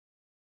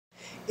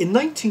In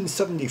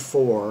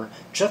 1974,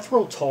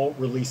 Jethro Tull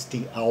released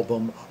the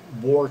album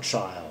War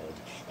Child,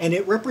 and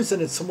it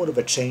represented somewhat of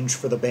a change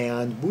for the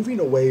band, moving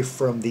away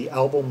from the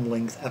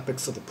album-length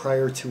epics of the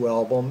prior two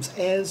albums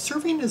and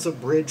serving as a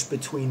bridge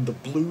between the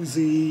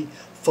bluesy,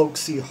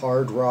 folksy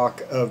hard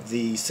rock of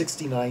the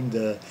 69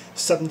 to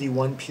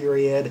 71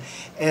 period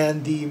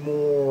and the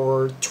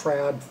more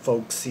trad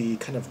folksy,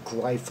 kind of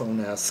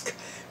Gryphone-esque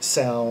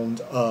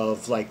sound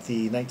of like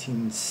the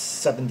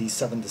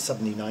 1977 to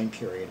 79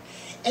 period.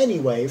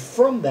 Anyway,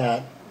 from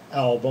that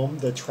album,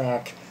 the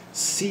track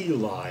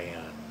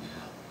Sealion.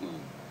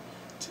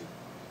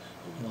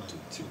 One,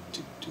 two,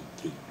 three.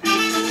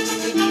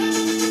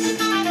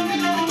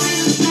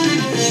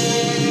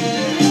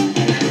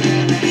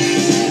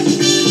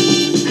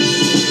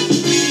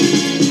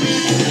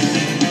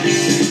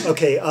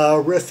 Okay,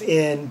 riff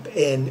in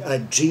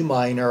G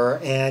minor,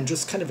 and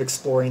just kind of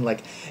exploring,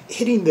 like,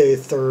 hitting the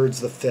thirds,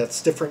 the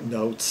fifths, different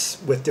notes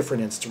with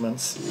different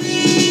instruments.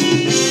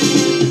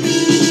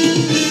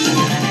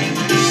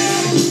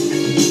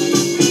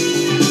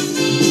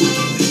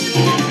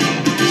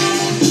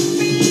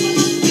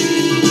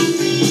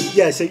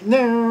 Yeah, I say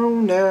no,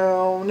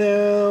 no,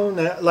 no,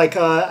 no. Like,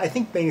 I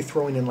think maybe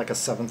throwing in like a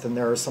seventh in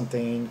there or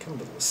something,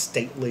 kind of a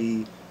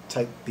stately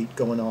type beat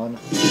going on. Over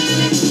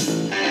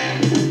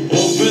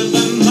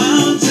the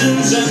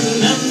mountains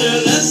and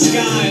under the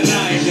sky,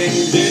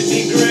 riding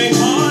dirty grey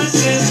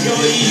horses, go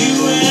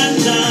you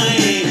and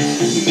I,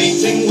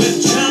 mating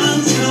with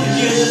chance,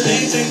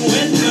 copulating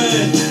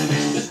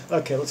with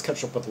bird. Okay, let's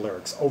catch up with the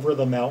lyrics. Over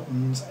the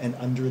mountains and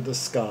under the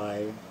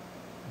sky,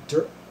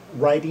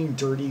 riding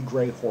dirty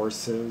grey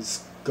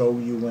horses, go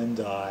you and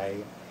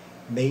I,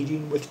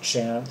 mating with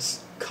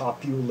chance,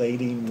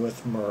 copulating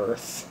with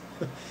mirth.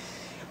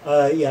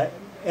 Yeah,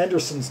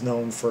 Anderson's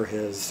known for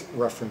his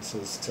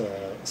references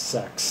to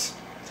sex.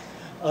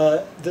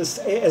 This,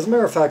 as a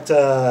matter of fact,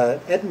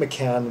 Ed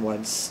McCann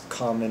once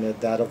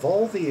commented that of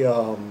all the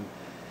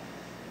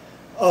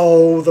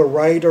the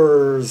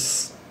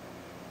writers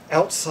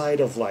outside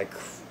of like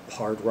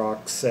hard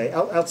rock, say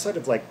outside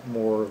of like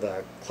more of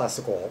the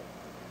classic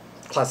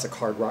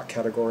hard rock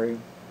category,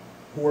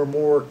 who are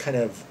more kind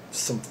of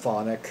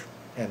symphonic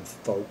and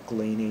folk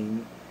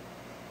leaning,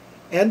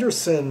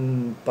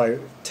 Anderson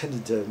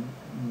tended to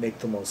make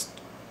the most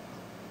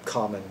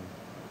common,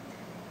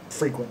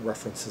 frequent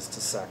references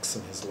to sex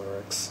in his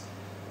lyrics.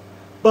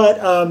 But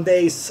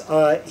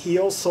he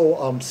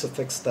also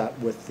suffixed that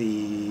with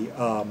the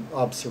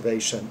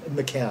observation,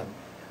 McCann,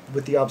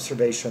 with the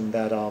observation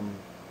that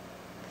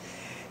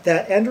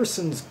that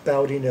Anderson's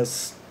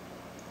boutiness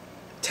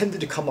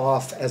tended to come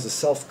off as a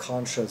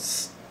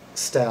self-conscious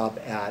stab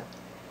at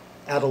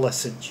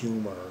adolescent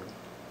humor,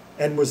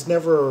 and was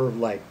never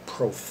like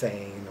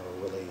profane or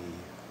really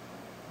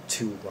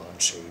too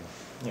raunchy.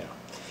 Yeah.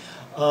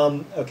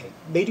 Okay.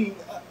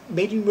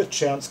 Mating with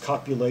chance,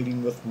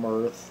 copulating with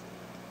mirth.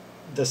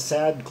 The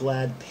sad,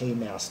 glad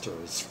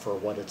paymasters for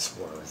what it's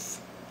worth.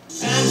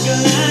 And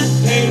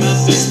glad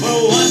paymasters for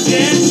what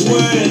it's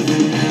worth.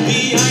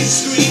 The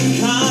ice cream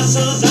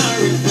castles are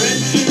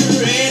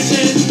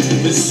refrigerated.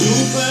 The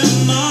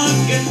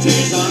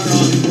supermarketers are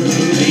on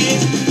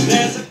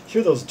parade.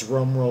 Hear those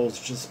drum rolls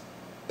just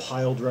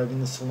pile driving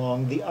this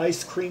along. The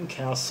ice cream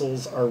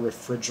castles are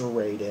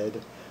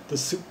refrigerated. The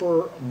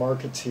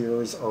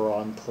supermarketeers are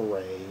on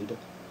parade.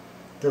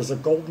 There's a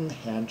golden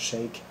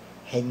handshake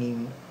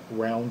hanging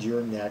round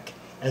your neck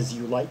as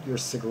you light your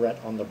cigarette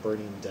on the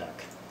burning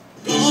deck.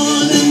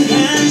 Golden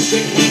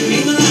handshake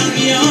hanging around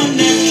your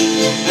neck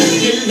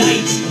as you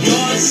light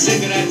your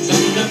cigarette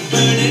on the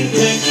burning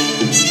deck.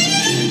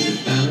 And you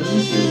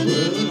balance your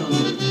world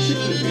on the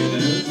chicken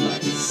dinners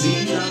like a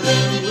sea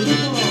lion with a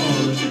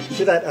ball.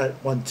 Hear that at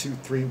 1, 2,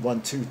 3,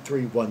 1, 2,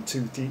 3, 1,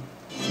 2, 3.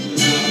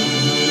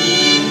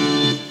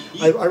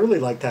 I really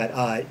like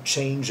that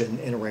change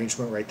in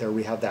arrangement right there.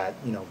 We have that,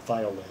 you know,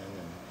 violin.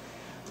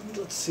 And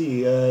let's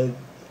see,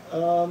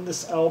 on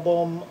this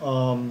album,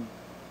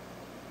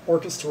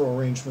 orchestral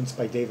arrangements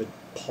by David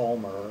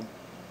Palmer.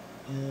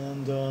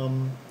 And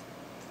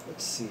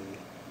let's see.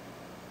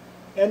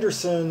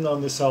 Anderson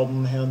on this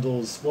album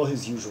handles, well,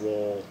 his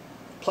usual,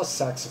 plus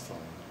saxophone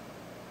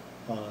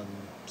on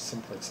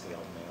some parts of the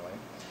album anyway.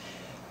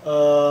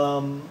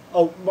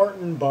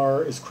 Martin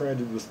Barre is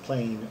credited with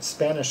playing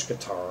Spanish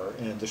guitar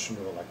in addition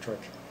to electric.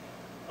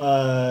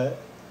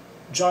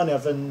 John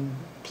Evan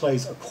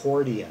plays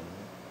accordion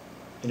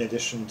in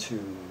addition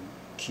to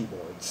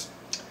keyboards.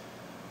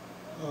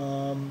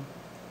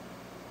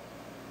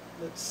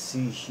 Let's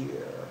see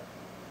here.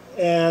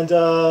 And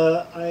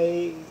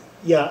I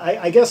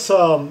guess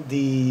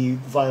the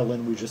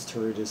violin we just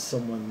heard is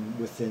someone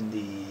within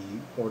the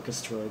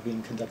orchestra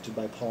being conducted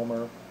by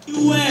Palmer.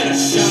 You wear a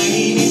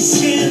shiny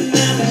skin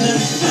and a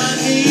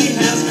funny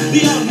house.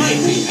 The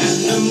almighty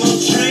animal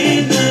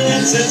trainer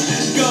lets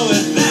us go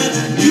at that.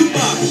 You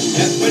bark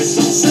ever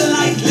so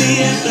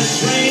slightly at the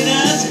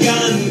trainer's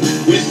gun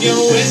with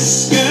your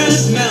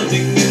whiskers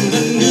melting in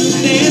the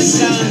noonday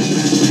sun.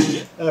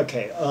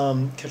 Okay,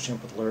 catching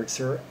up with the lyrics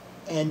here.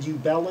 And you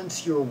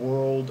balance your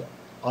world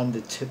on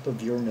the tip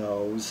of your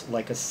nose,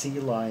 like a sea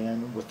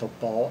lion with a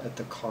ball at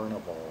the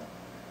carnival.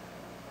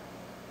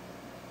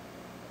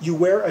 You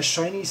wear a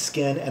shiny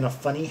skin and a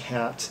funny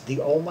hat.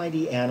 The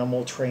almighty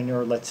animal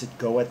trainer lets it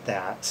go at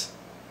that.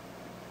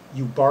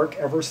 You bark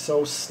ever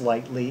so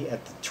slightly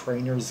at the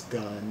trainer's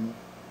gun,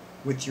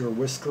 with your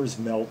whiskers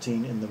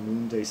melting in the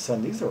noonday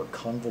sun. These are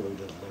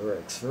convoluted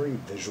lyrics, very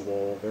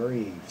visual,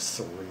 very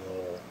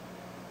surreal.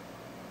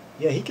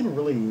 Yeah, he can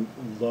really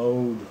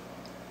load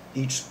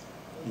each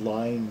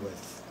line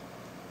with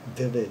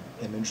vivid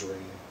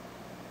imagery.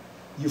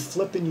 You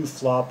flip and you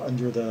flop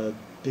under the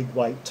big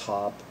white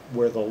top,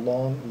 where the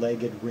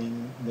long-legged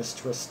ring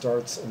mistress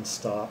starts and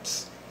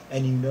stops,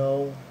 and you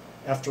know,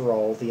 after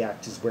all, the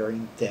act is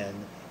wearing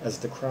thin as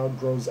the crowd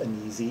grows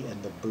uneasy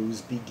and the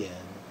boos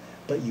begin.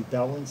 But you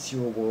balance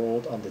your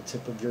world on the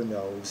tip of your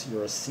nose.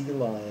 You're a sea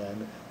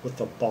lion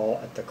with a ball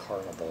at the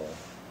carnival.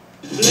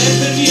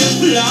 Flipping you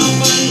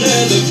flop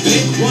under the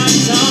big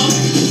white top,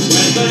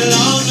 where the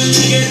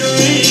long-legged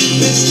ring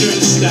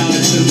mistress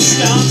starts and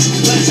stops,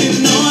 but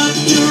you know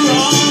after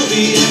all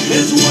the act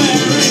is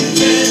wearing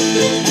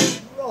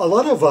thin. A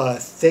lot of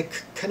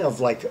thick, kind of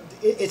like,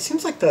 it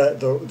seems like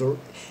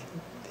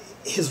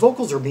his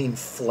vocals are being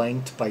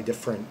flanked by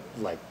different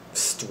like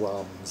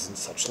strums and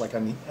such. Like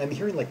I'm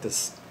hearing like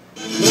this.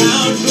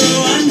 Crowd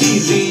grew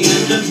uneasy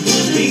and the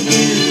boos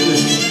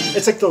begin.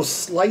 It's like those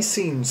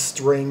slicing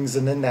strings,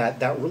 and then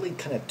that really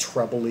kind of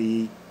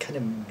trebly, kind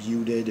of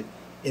muted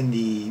in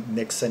the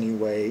mix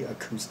anyway,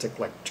 acoustic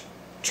like.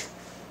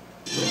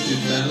 You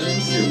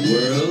balance your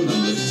world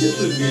on the tip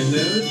of your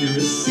nose. You're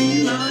a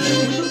sea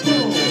lion with a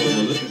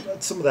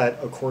ball. Some of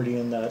that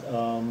accordion that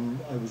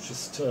I was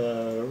just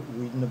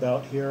reading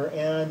about here,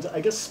 and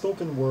I guess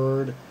spoken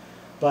word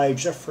by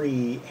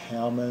Jeffrey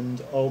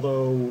Hammond,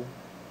 although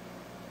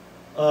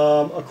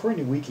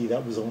according to Wiki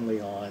that was only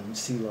on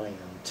Sealion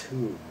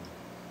II,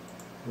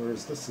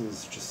 whereas this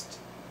is just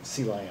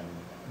Sealion,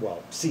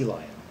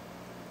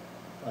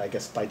 I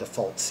guess by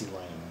default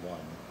Sealion 1.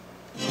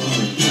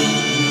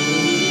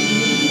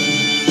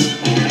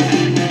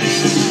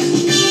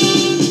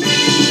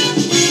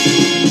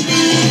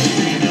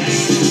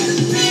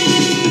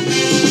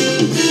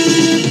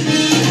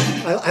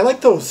 I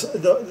like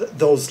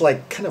those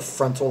like kind of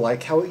frontal,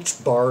 like how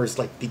each bar is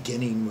like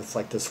beginning with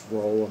like this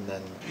roll and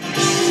then,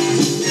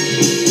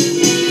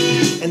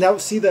 and now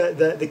see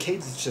the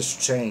cadence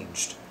just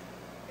changed.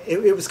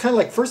 It was kind of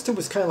like, first it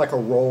was kind of like a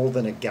roll,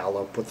 then a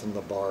gallop within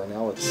the bar.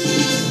 Now it's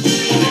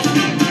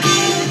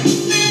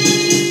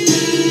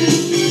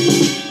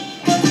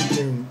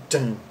dun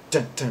dun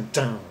dun dun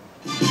dun.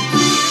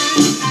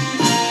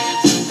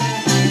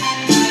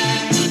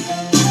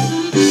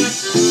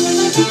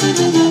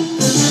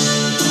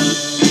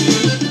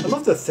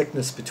 The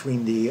thickness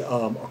between the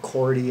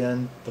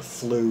accordion, the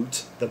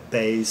flute, the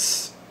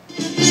bass.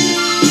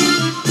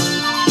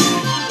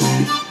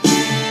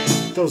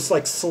 Those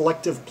like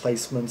selective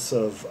placements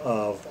of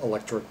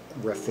electric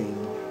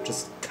riffing,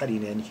 just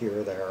cutting in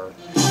here, there.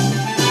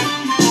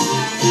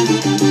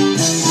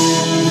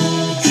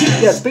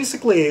 Yeah, it's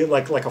basically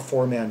like a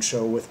four-man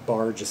show with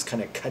Barre just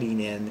kind of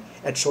cutting in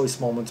at choice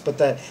moments, but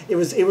it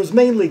was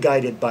mainly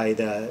guided by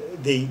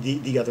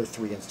the other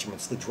three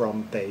instruments, the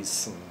drum,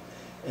 bass,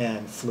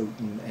 and flute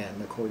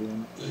and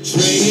accordion.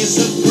 Trace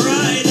of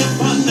pride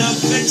upon the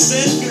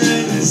fixed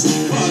grins,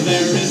 for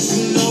there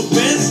is no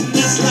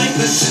business like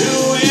the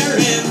show we're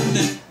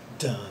in.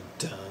 Dun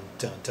dun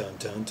dun dun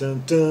dun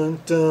dun dun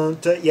dun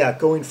dun. Yeah,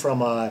 going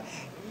from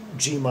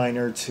G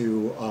minor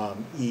to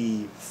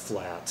E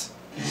flat.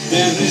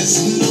 There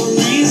is no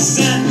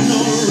reason,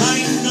 no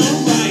right,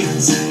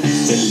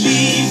 to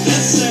leave the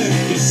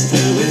circus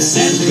till we've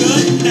said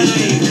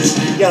goodnight.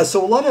 Yeah,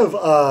 so a lot of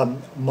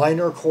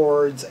minor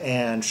chords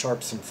and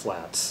sharps and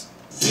flats.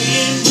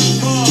 Same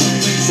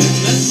performance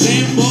in the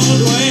same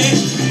old way.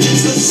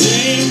 It's the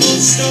same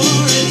old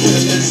story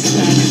with this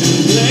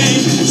passion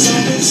play. So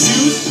it's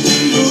youth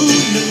and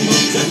movement,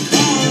 what to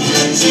call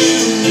a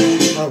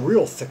tune. A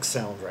real thick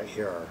sound right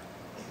here.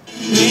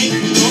 Make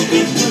no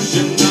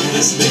impression on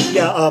this thing.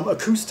 Yeah,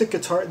 acoustic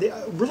guitar,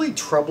 really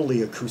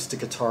trebly acoustic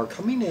guitar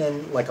coming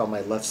in like on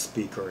my left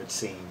speaker, it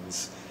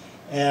seems.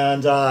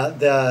 And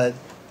the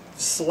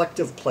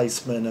selective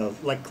placement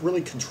of like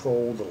really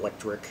controlled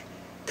electric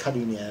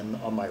cutting in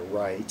on my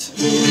right.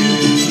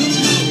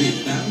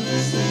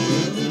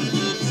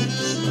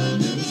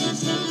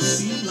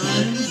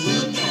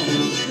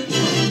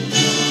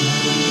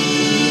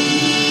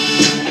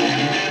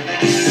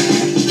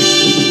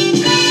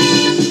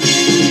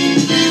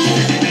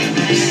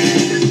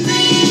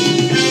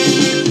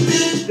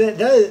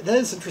 That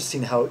is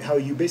interesting how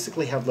you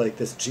basically have like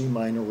this G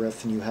minor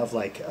riff and you have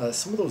like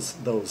some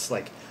of those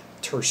like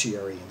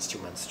tertiary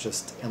instruments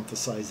just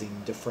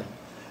emphasizing different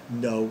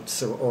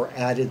notes or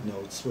added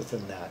notes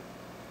within that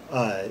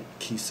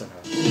key center.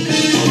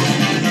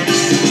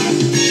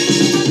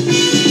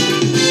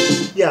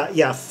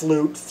 Yeah,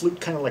 flute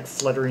kind of like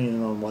fluttering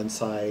in on one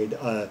side,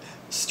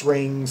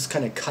 strings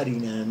kind of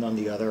cutting in on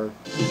the other.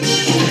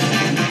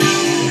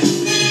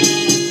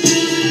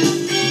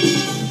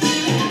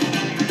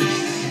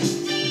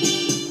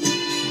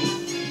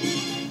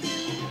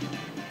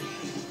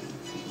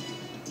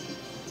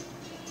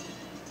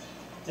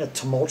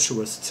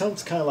 tumultuous. It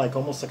sounds kind of like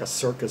almost like a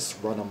circus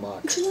run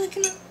amok. Would you like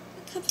a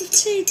cup of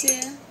tea,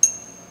 dear?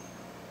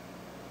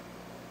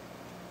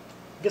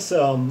 I guess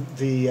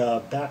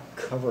the back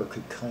cover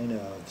could kind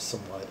of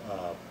somewhat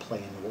play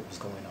into what was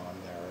going on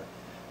there.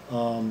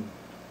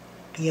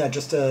 Yeah,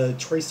 just a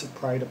trace of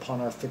pride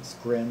upon our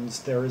fixed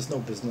grins. There is no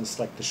business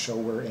like the show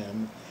we're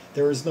in.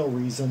 There is no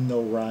reason,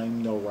 no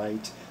rhyme, no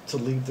right to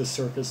leave the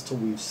circus till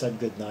we've said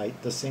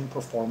goodnight. The same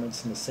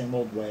performance in the same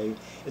old way.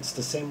 It's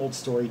the same old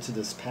story to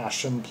this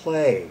passion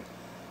play.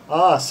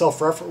 Ah,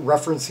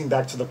 self-referencing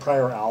back to the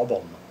prior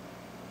album.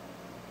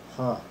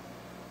 Huh.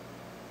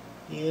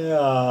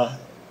 Yeah.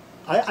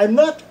 I'm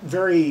not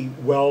very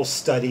well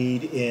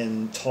studied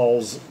in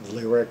Tull's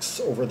lyrics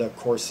over the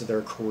course of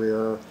their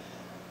career,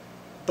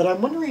 but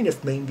I'm wondering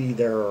if maybe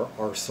there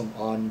are some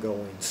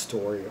ongoing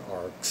story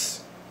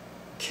arcs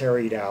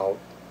carried out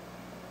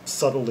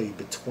subtly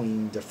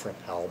between different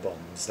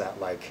albums, that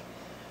like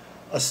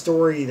a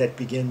story that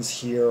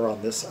begins here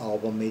on this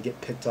album may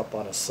get picked up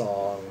on a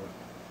song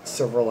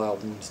several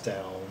albums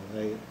down.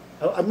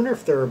 I wonder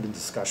if there have been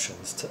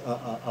discussions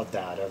of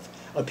that, of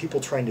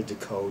people trying to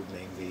decode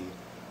maybe,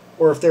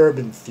 or if there have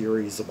been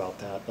theories about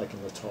that, like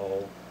in the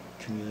Tull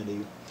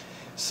community.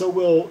 So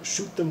we'll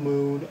shoot the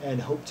moon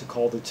and hope to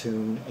call the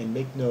tune and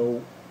make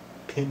no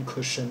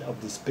pincushion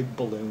of this big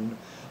balloon.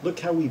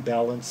 Look how we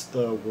balance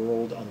the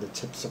world on the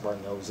tips of our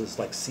noses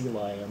like sea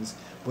lions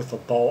with a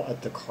ball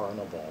at the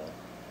carnival.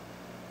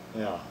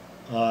 Yeah,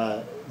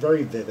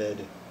 very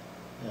vivid.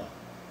 Yeah.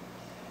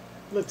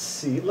 Let's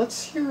see.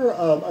 Let's hear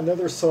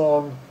another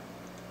song,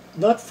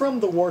 not from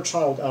the War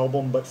Child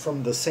album, but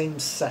from the same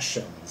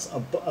sessions.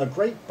 A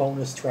great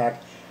bonus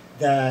track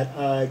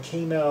that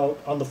came out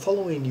on the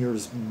following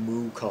year's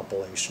Moo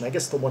compilation. I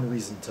guess the one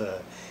reason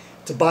to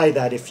buy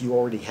that if you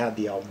already had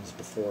the albums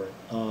before it.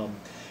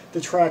 The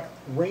track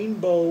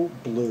Rainbow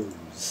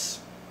Blues.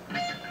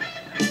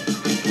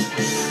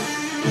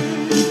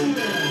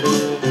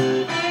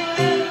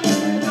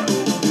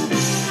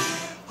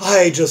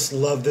 I just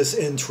love this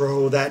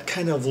intro, that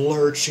kind of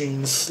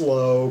lurching,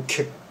 slow,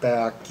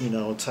 kickback,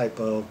 type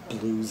of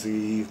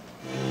bluesy.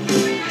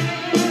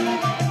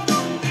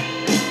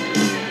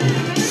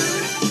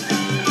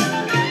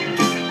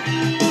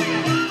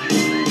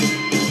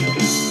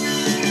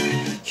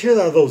 Hear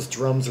that those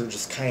drums are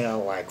just kind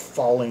of like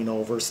falling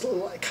over,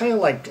 kind of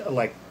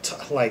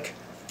like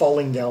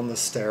falling down the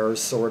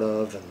stairs, sort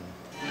of,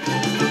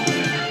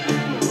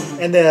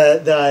 and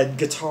the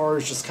guitar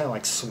is just kind of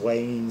like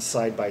swaying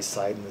side by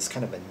side in this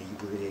kind of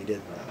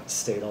inebriated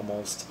state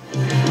almost.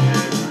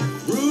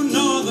 Through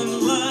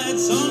northern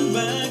lights on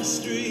back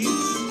streets,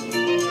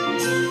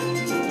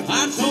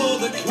 I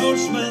told the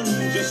coachman,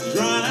 just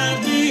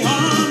drive me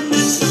on.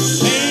 It's the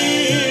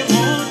same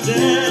old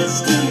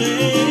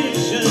destination.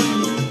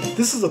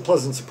 This is a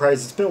pleasant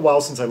surprise. It's been a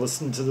while since I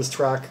listened to this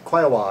track.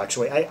 Quite a while,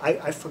 actually.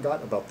 I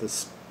forgot about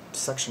this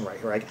section right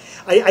here.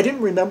 I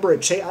didn't remember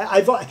it.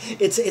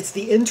 It's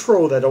the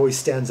intro that always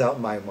stands out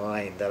in my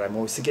mind, that I'm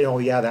always thinking, oh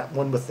yeah, that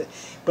one with the...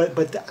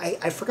 But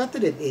I forgot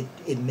that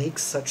it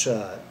makes such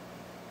an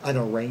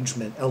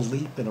arrangement, a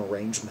leap in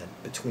arrangement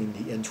between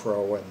the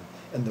intro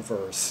and the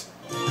verse.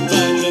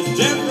 The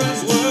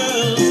difference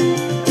was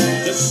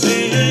the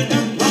same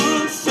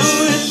upon, so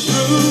it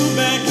threw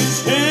back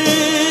his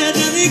head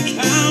and he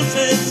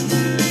counted.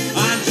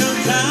 I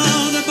jumped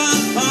out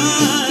about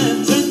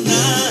 5 to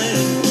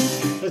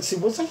 9. Let's see,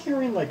 was I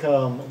hearing like a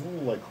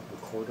little like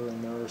recorder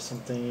in there or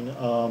something?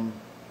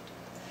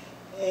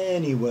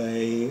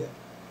 Anyway,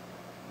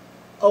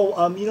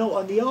 on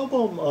the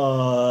album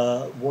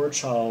War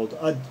Child,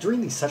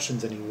 during these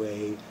sessions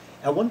anyway,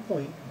 at one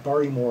point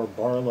Barriemore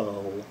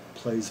Barlow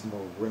plays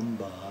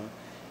marimba,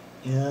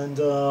 and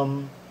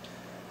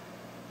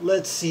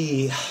let's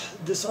see,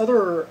 this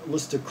other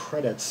list of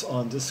credits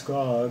on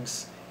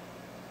Discogs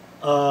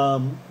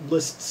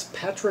lists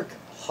Patrick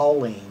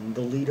Halling,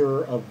 the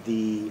leader of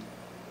the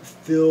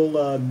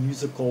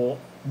Musica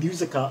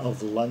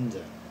of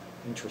London.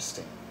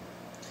 Interesting.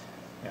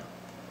 Yeah.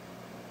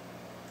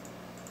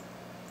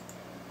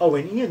 Oh,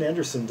 and Ian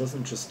Anderson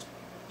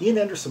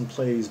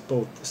plays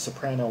both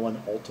soprano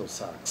and alto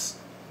sax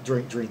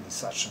during these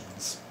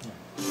sessions. Yeah.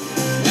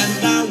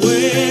 And I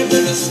waved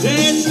at the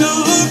stage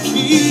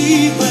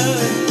doorkeeper,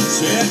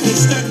 said,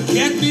 "Mister,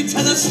 get me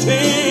to the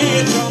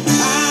stage on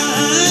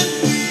time."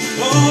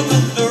 Oh,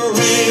 but the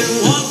rain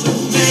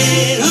wasn't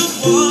made of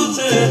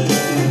water.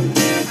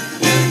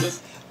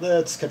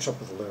 Let's catch up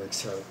with the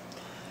lyrics here.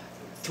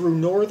 Through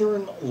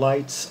northern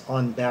lights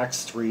on back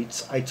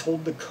streets, I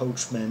told the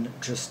coachman,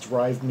 just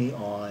drive me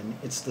on.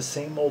 It's the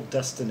same old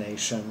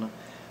destination,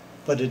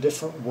 but a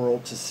different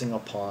world to sing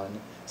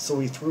upon. So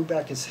he threw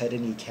back his head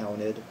and he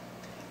counted.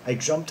 I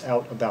jumped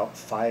out about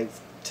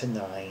 5 to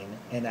 9,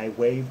 and I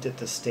waved at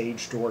the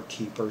stage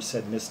doorkeeper,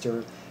 said,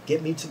 "Mister,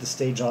 get me to the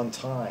stage on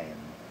time."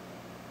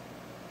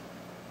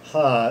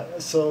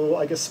 So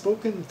I guess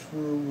spoken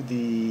from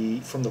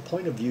the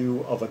point of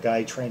view of a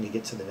guy trying to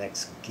get to the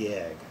next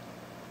gig.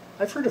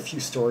 I've heard a few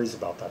stories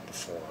about that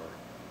before.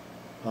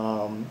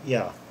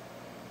 Yeah.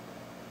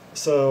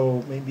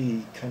 So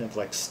maybe kind of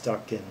like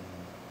stuck in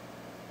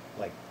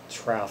like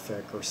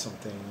traffic or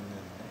something,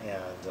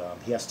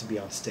 and he has to be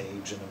on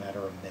stage in a matter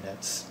of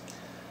minutes.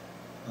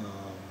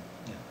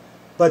 Yeah.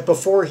 But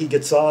before he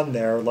gets on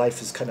there,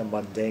 life is kind of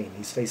mundane.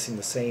 He's facing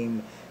the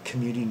same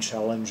commuting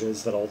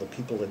challenges that a lot of the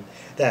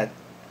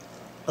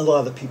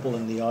people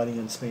in the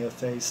audience may have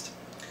faced.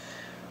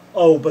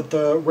 Oh, but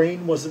the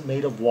rain wasn't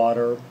made of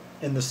water,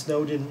 and the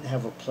snow didn't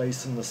have a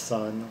place in the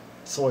sun,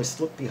 so I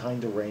slipped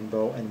behind a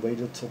rainbow and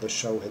waited till the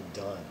show had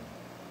done.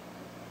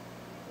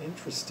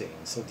 Interesting.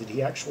 So did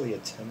he actually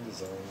attend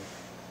his own?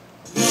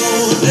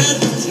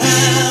 Didn't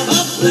have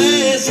a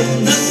place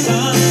in the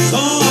sun, so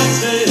I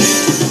stayed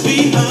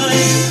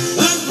behind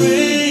the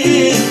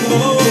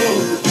rainbow,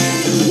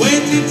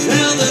 waiting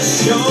till the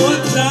show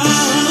had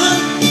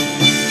done.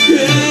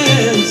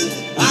 Yes,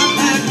 I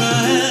packed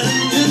my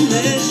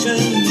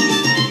ammunition.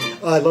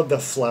 I love the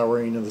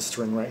flowering of the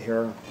string right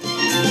here.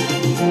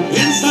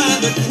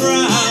 Inside the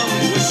crowd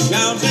was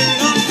shouting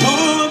on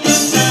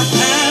chorus. I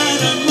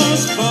had a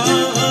most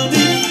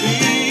funny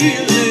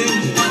feeling.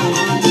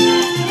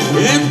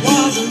 It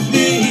wasn't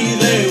me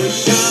they were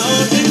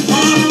shouting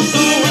for,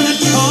 so when the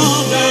tall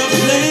dark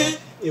played.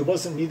 It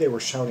wasn't me they were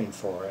shouting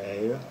for,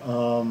 eh?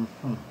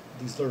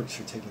 These lyrics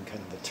are taking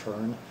kind of a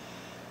turn.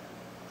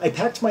 I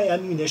packed my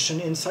ammunition.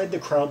 Inside the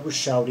crowd was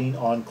shouting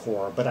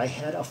encore, but I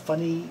had a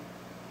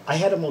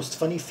most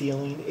funny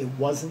feeling. It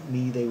wasn't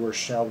me they were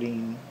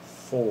shouting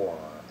for.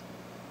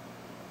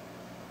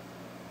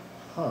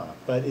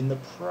 But in the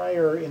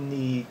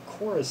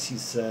chorus, he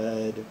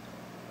said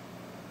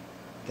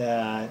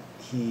that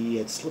he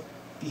had slipped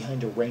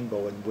behind a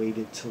rainbow and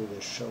waited till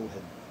the show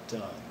had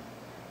done.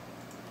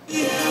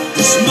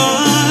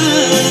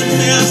 Smile at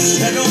me, I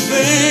said, oh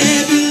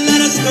baby,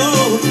 let us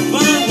go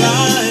for a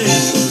ride.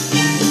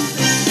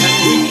 And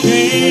we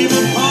came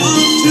upon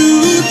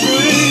two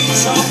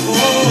drinks or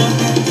four,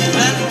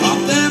 and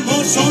popped them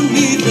all so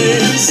neatly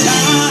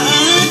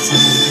inside.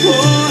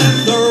 Oh, and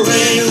the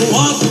rain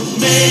wasn't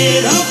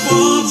made of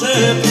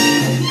water.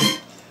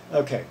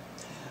 Okay.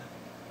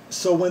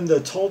 So when the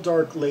tall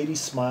dark lady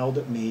smiled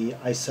at me,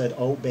 I said,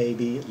 oh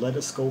baby, let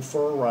us go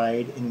for a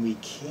ride, and we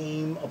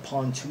came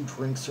upon two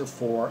drinks or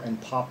four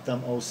and popped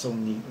them oh so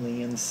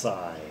neatly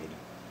inside.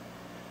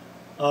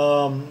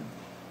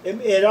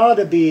 It ought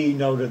to be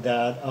noted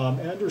that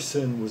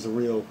Anderson was a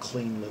real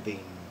clean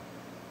living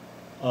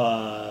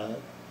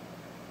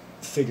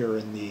figure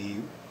in the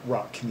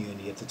rock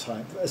community at the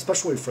time,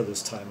 especially for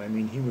this time. I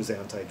mean, he was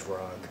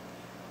anti-drug.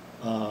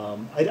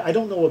 I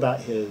don't know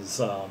about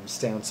his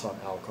stance on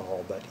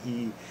alcohol, but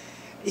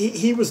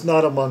he was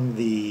not among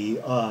the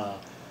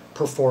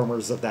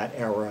performers of that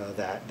era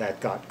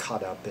that got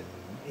caught up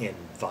in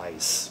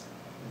vice.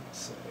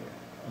 So,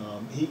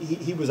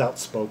 he was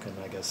outspoken,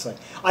 I guess.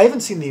 I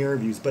haven't seen the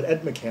interviews, but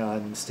Ed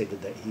McCann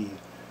stated that he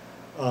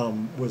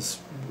was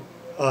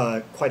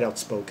quite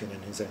outspoken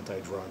in his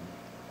anti-drug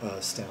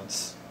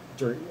stance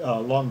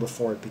long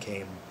before it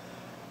became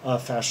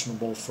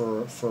fashionable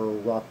for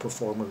rock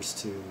performers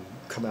to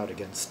come out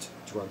against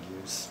drug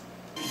use.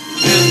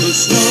 And the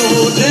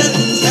snow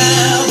didn't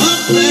have a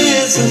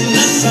place in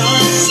the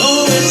sun,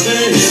 so it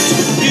stayed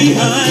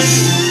behind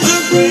the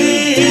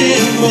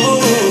rainbow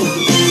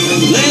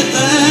and lay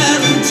there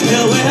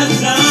until we had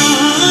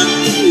done.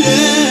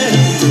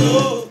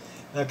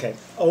 Yeah. Okay.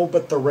 Oh,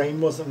 but the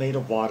rain wasn't made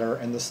of water,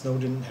 and the snow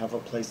didn't have a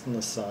place in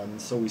the sun,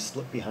 so we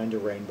slipped behind a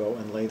rainbow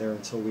and lay there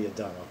until we had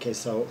done. Okay,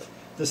 so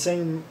the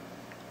same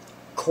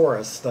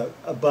chorus,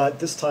 but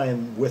this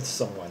time with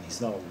someone. He's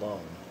not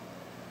alone.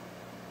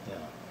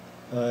 Yeah.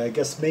 I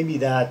guess maybe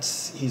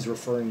that's he's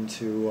referring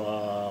to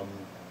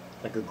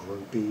like a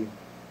groupie.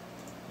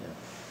 Yeah.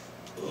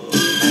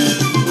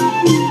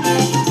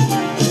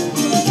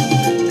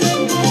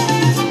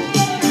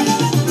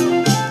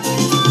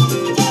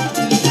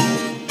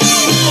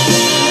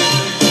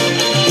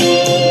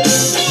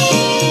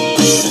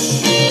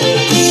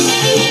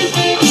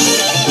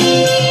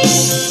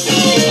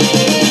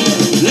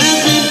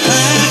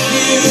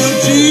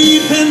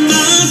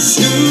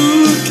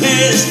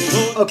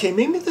 Okay,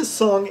 maybe this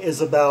song is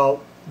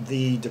about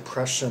the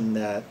depression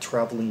that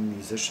traveling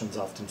musicians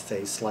often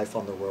face, life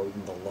on the road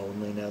and the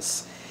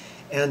loneliness.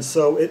 And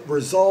so it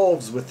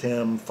resolves with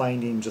him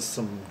finding just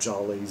some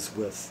jollies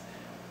with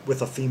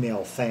a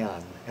female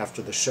fan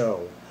after the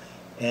show.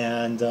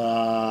 And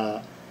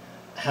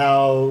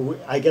how,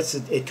 I guess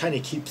it kind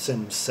of keeps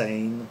him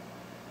sane.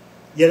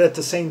 Yet at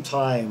the same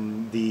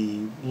time,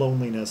 the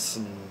loneliness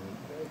and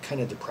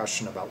kind of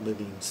depression about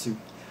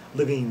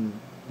living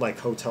like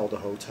hotel to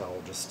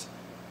hotel just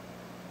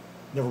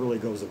never really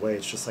goes away.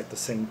 It's just like the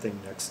same thing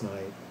next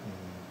night,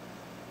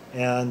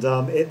 and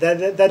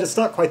that it's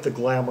not quite the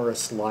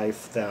glamorous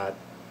life that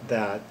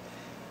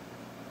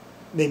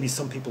maybe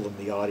some people in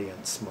the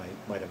audience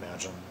might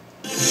imagine.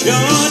 Sure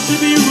to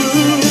be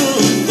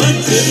rude, but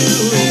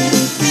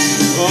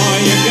or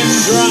you can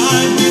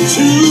drive me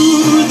to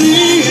the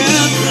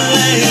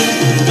airplane,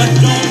 but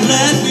don't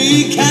let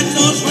me catch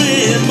those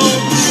rainbow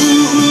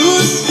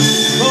blues.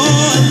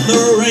 Oh, and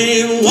the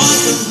rain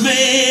wasn't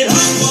made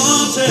of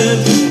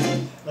water.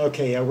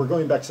 Okay, we're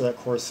going back to that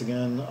chorus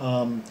again.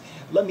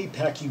 Let me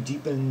pack you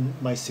deep in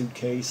my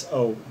suitcase.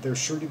 Oh, there's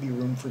sure to be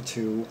room for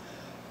two.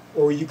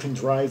 Or you can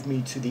drive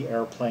me to the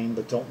airplane,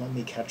 but don't let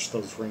me catch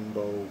those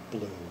rainbow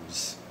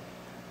blues.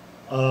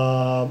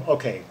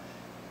 Okay.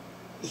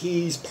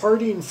 He's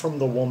parting from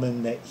the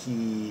woman that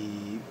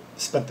he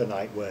spent the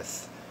night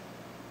with.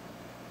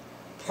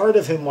 Part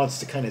of him wants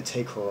to kind of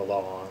take her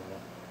along,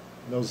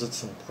 knows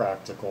it's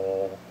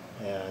impractical,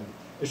 and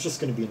it's just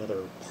going to be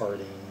another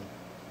parting.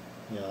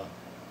 Yeah.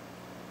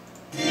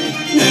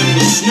 And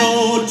the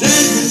snow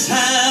days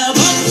have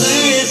a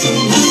place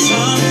in the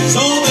sun, so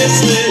we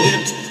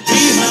slipped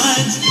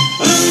behind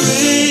a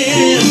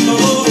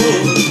rainbow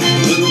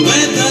and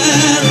lay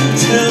there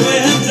until we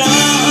had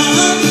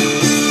done.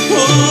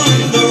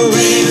 Oh, and the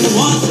rain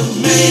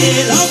wasn't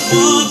made of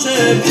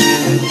water.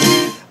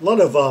 A lot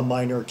of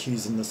minor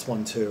keys in this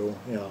one too.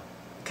 Yeah,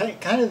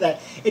 kind of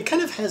that. It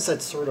kind of has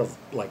that sort of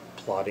like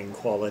plotting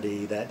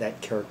quality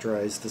that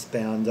characterized this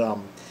band.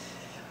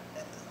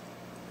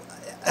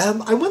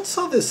 I once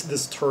saw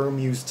this term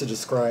used to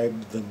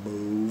describe the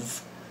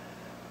move.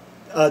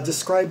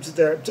 Described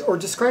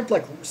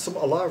like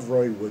a lot of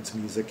Roy Wood's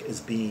music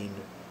as being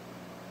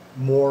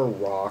more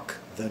rock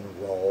than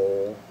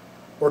roll,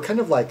 or kind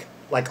of like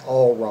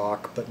all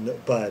rock but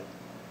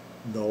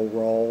no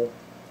roll.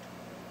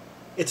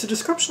 It's a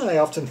description I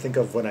often think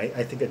of when I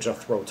think of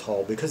Jethro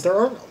Tull, because there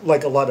aren't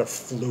like a lot of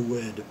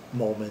fluid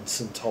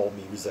moments in Tull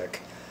music,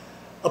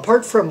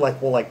 apart from like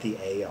the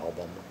A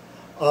album.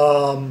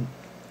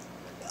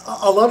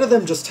 A lot of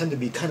them just tend to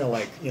be kind of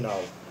like,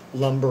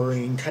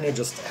 lumbering, kind of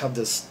just have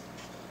this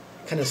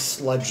kind of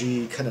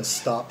sludgy, kind of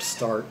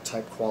stop-start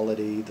type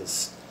quality.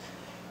 But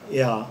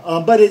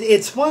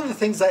it's one of the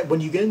things that when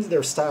you get into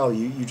their style,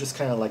 you just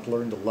kind of like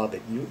learn to love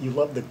it. You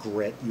love the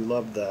grit, you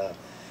love the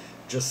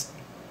just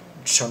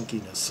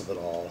chunkiness of it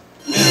all.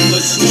 And the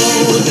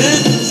snow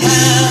didn't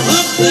have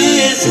a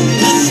place in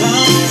the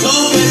sun, so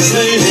we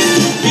stayed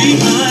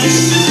behind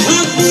a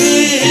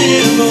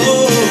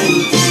rainbow.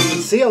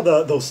 See how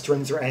those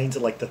strings are adding to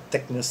like the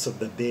thickness of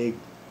the big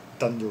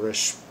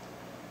thunderous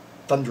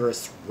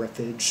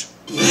riffage.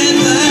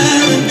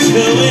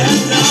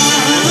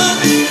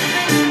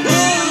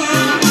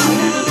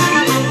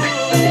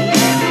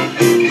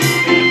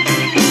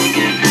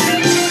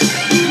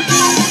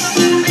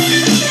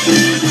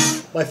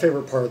 My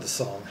favorite part of the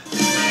song.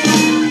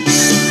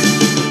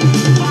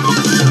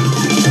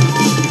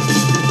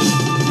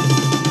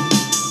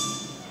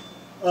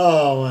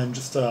 Oh, and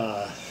just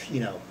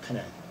kind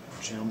of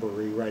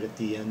jamboree right at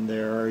the end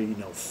there,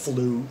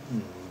 flute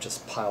and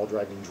just pile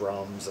driving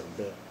drums and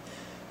the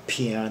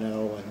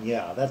piano, and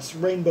yeah, that's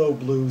Rainbow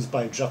Blues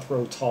by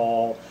Jethro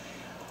Tull.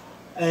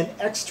 An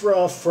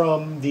extra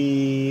from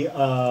the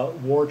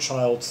War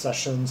Child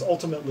sessions,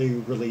 ultimately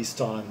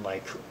released on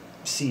like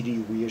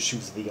CD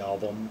reissues of the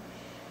album,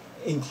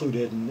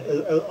 included,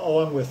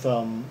 along with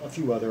a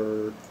few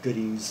other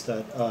goodies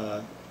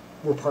that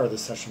were part of the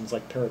sessions,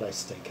 like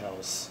Paradise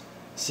Steakhouse,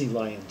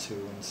 Sealion II,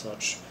 and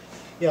such.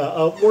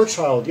 Yeah, War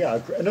Child, yeah,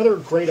 another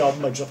great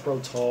album by Jethro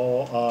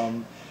Tull,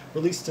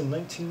 released in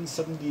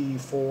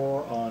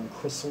 1974 on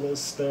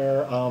Chrysalis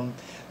there.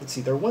 Let's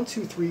see, their 1,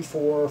 2, 3,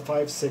 4,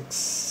 5, 6,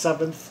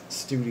 7th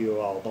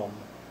studio album.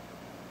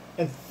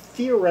 And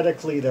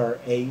theoretically their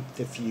 8th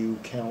if you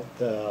count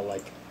the,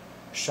 like,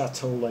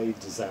 Chateau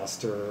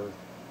Disaster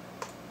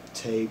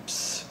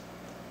tapes.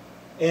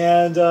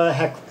 And,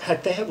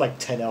 heck, they had like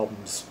 10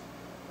 albums.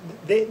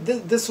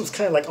 This was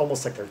kind of like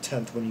almost like their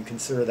 10th when you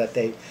consider that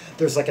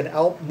there's like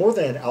more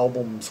than an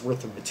album's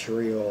worth of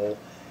material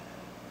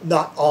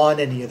not on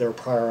any of their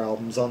prior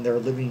albums on their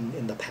Living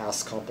in the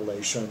Past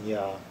compilation.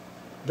 Yeah,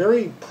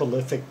 very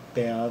prolific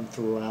band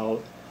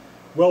throughout.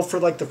 Well, for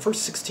like the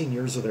first 16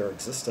 years of their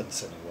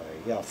existence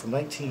anyway. Yeah, from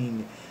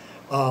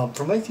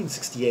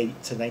 1968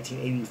 to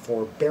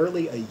 1984,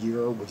 barely a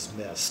year was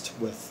missed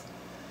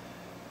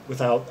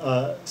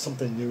without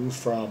something new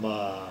from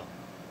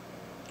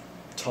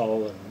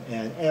Tull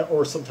and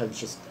or sometimes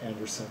just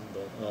Anderson,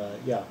 but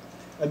yeah,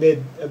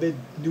 amid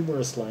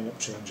numerous lineup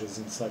changes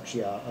and such,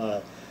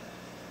 yeah,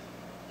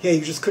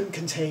 you just couldn't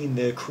contain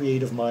the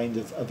creative mind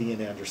of Ian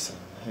Anderson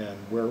and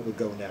where it would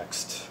go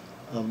next,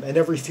 and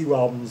every few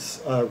albums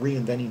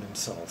reinventing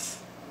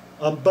himself,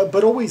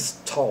 but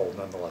always Tull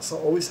nonetheless.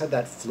 Always had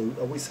that flute,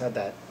 always had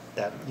that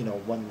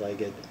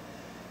one-legged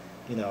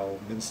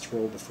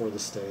minstrel before the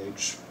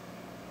stage.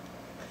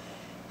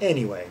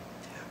 Anyway.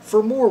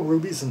 For more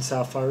rubies and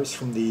sapphires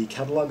from the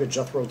catalog of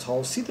Jethro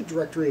Tull, see the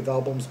directory of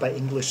albums by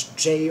English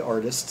J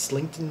artists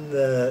linked in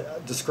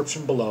the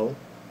description below.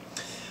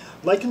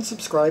 Like and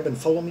subscribe and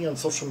follow me on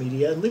social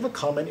media, and leave a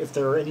comment if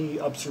there are any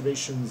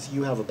observations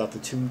you have about the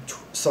two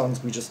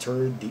songs we just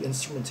heard, the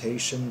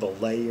instrumentation, the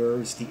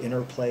layers, the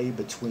interplay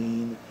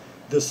between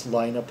this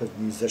lineup of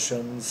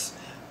musicians,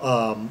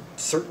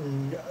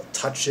 certain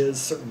touches,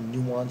 certain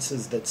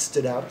nuances that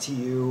stood out to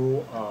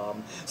you,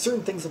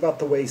 certain things about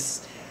the way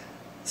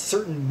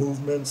certain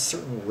movements,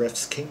 certain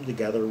riffs came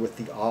together with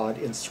the odd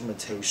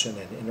instrumentation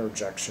and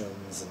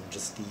interjections, and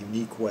just the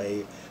unique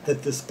way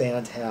that this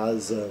band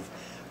has of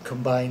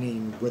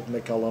combining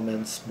rhythmic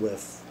elements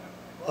with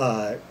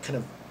kind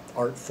of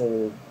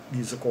artful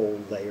musical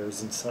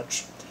layers and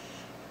such.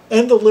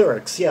 And the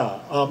lyrics,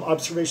 yeah.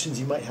 Observations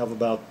you might have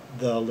about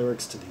the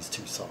lyrics to these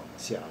two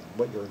songs, yeah,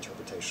 what your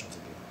interpretations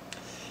would be.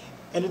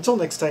 And until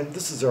next time,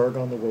 this is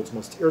Zaragon, the world's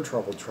most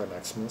air-traveled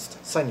trimaximalist,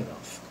 signing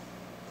off.